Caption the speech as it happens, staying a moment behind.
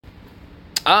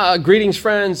Greetings,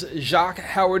 friends. Jacque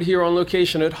Howard here on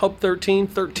location at HUB13,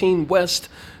 13 West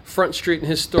Front Street in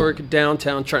historic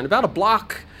downtown Trenton. About a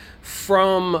block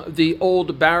from the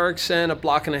old barracks and a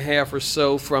block and a half or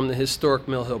so from the historic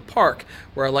Mill Hill Park,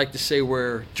 where I like to say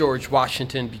where George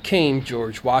Washington became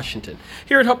George Washington.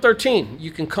 Here at HUB13, you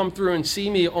can come through and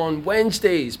see me on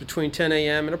Wednesdays between 10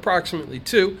 a.m. and approximately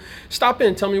 2. Stop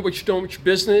in, tell me what you're doing with your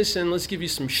business, and let's give you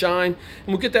some shine. And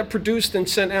we'll get that produced and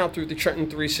sent out through the Trenton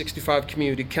 365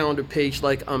 community calendar page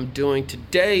like I'm doing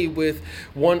today with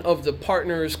one of the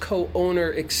partners,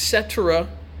 co-owner, etc.,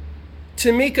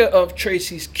 Tamica of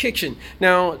Traceys Kitchen.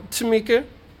 Now, Tamica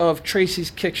of Traceys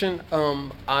Kitchen,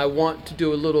 I want to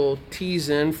do a little tease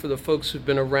in for the folks who've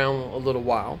been around a little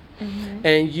while. Mm-hmm.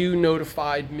 And you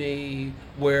notified me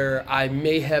where I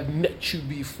may have met you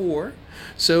before.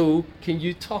 So can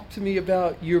you talk to me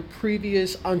about your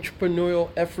previous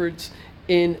entrepreneurial efforts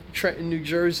in Trenton, New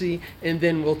Jersey, and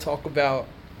then we'll talk about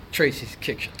Traceys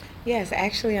Kitchen. Yes,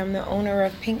 actually I'm the owner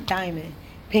of Pink Diamond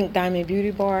Beauty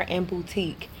Bar and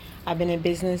Boutique. I've been in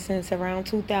business since around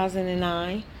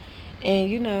 2009,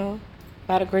 and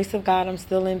by the grace of God, I'm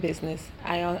still in business.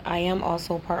 I am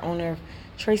also part owner of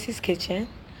Traceys Kitchen.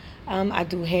 I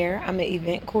do hair. I'm an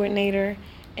event coordinator,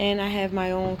 and I have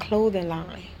my own clothing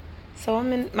line. So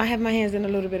I have my hands in a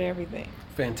little bit of everything.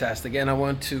 Fantastic. And I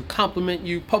want to compliment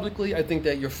you publicly. I think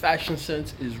that your fashion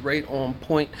sense is right on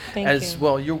point. Thank as you.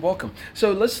 Well. You're welcome.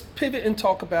 So let's pivot and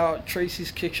talk about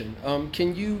Traceys Kitchen.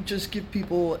 Can you just give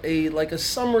people a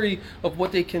summary of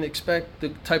what they can expect, the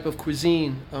type of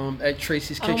cuisine at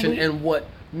Traceys Kitchen, and what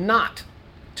not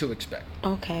to expect?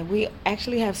 Okay. We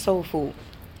actually have soul food.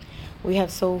 We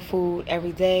have soul food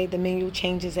every day. The menu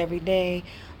changes every day.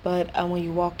 But when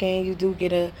you walk in, you do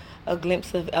get a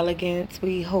glimpse of elegance.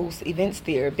 We host events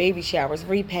there, baby showers,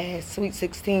 repasts, sweet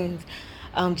 16s,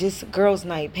 just girls'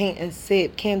 night, paint and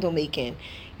sip, candle making.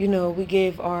 We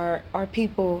give our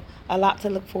people a lot to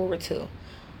look forward to.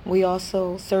 We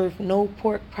also serve no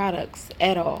pork products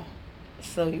at all.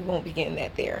 So you won't be getting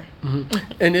that there.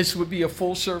 Mm-hmm. And this would be a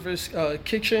full-service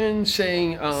kitchen,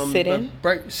 saying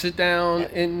sit down,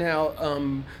 and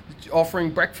now offering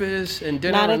breakfast and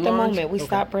dinner. Not at and the lunch? moment. We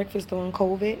stopped breakfast during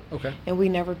COVID, and we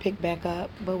never picked back up.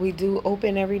 But we do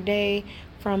open every day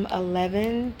from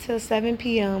 11 to 7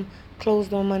 p.m.,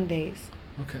 closed on Mondays.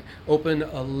 Okay. Open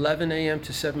 11 a.m.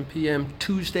 to 7 p.m.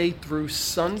 Tuesday through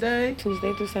Sunday?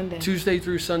 Tuesday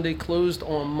through Sunday, closed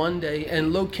on Monday,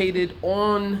 and located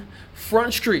on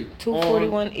Front Street.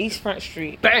 241 East Front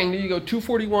Street. Bang, there you go,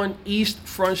 241 East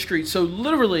Front Street. So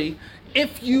literally,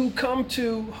 if you come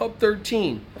to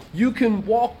HUB13, you can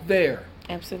walk there.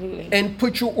 Absolutely. And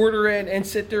put your order in and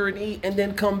sit there and eat and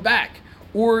then come back.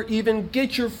 Or even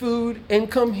get your food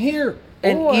and come here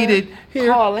and eat it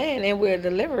here. Call in and we'll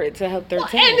deliver it to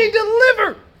HUB13. And they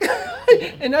deliver!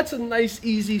 And that's a nice,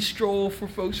 easy stroll for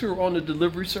folks who are on the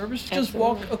delivery service. Just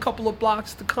walk a couple of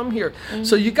blocks to come here. Mm-hmm.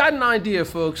 So you got an idea,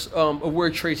 folks, of where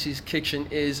Traceys Kitchen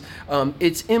is.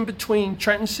 It's in between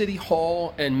Trenton City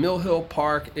Hall and Mill Hill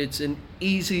Park. It's an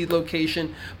easy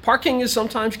location. Parking is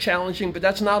sometimes challenging, but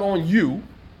that's not on you,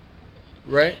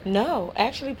 right? No,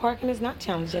 actually parking is not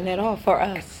challenging at all for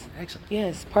us. Excellent.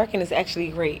 Yes, parking is actually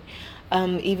great.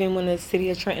 Even when the City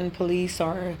of Trenton police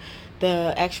or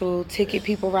the actual ticket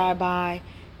people ride by,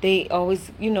 they always,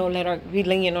 be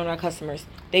lenient on our customers.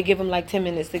 They give them like 10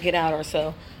 minutes to get out or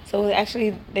so. So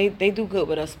actually, they do good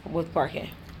with us with parking.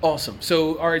 Awesome.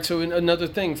 So, all right. So another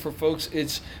thing for folks,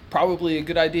 it's probably a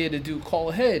good idea to do call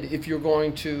ahead if you're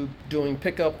going to doing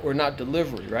pickup or not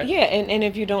delivery, right? Yeah. And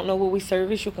if you don't know what we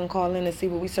service, you can call in and see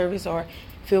what we service, or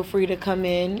feel free to come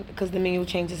in because the menu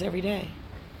changes every day.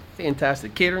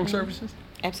 Fantastic. Catering services?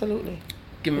 Absolutely.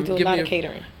 We do a lot of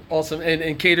catering. Awesome.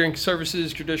 And catering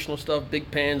services, traditional stuff, big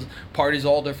pans, parties,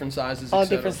 all different sizes, all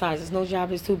different sizes. No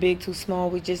job is too big, too small.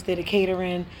 We just did a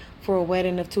catering for a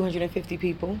wedding of 250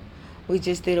 people. We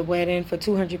just did a wedding for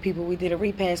 200 people. We did a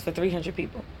repast for 300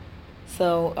 people.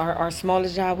 So our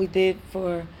smallest job we did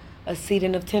for a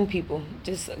seating of 10 people.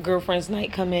 Just girlfriend's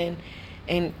night come in,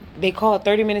 and they called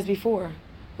 30 minutes before,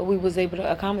 but we was able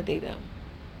to accommodate them.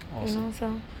 Awesome.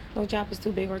 So no job is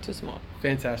too big or too small.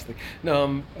 Fantastic.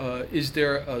 Now, is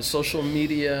there a social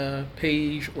media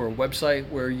page or a website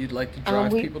where you'd like to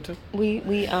drive people to? We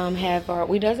have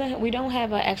we don't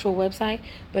have an actual website,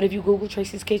 but if you Google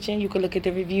Traceys Kitchen, you can look at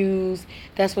the reviews.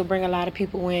 That's what bring a lot of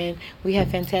people in. We have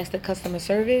fantastic customer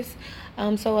service,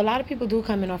 so a lot of people do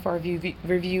come in off our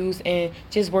reviews and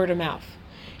just word of mouth.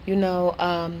 We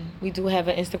do have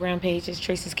an Instagram page. It's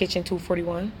Traceys Kitchen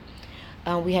 241.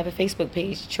 We have a Facebook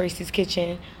page, Tracy's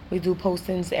Kitchen. We do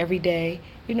postings every day,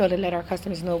 to let our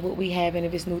customers know what we have, and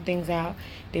if it's new things out,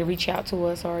 they reach out to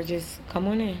us or just come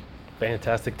on in.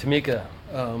 Fantastic. Tamica,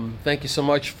 thank you so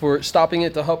much for stopping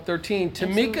at the HUB13.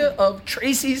 Tamica of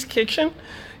Tracy's Kitchen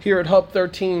here at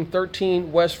HUB13,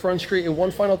 13 West Front Street. And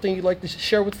one final thing you'd like to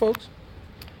share with folks?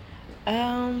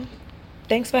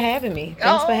 Thanks for having me.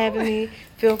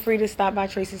 Feel free to stop by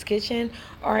Tracy's Kitchen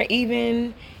or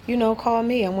even, call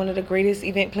me. I'm one of the greatest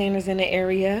event planners in the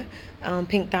area,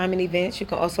 Pink Diamond Events. You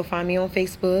can also find me on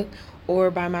Facebook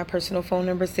or by my personal phone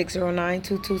number,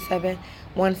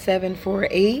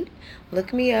 609-227-1748.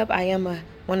 Look me up. I am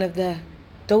one of the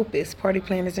dopest party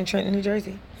planners in Trenton, New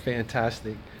Jersey.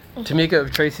 Fantastic. Tamica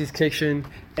of Tracy's Kitchen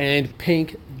and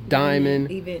Pink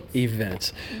Diamond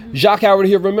Events. Jacque Howard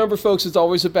here. Remember, folks, it's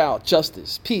always about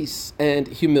justice, peace, and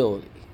humility.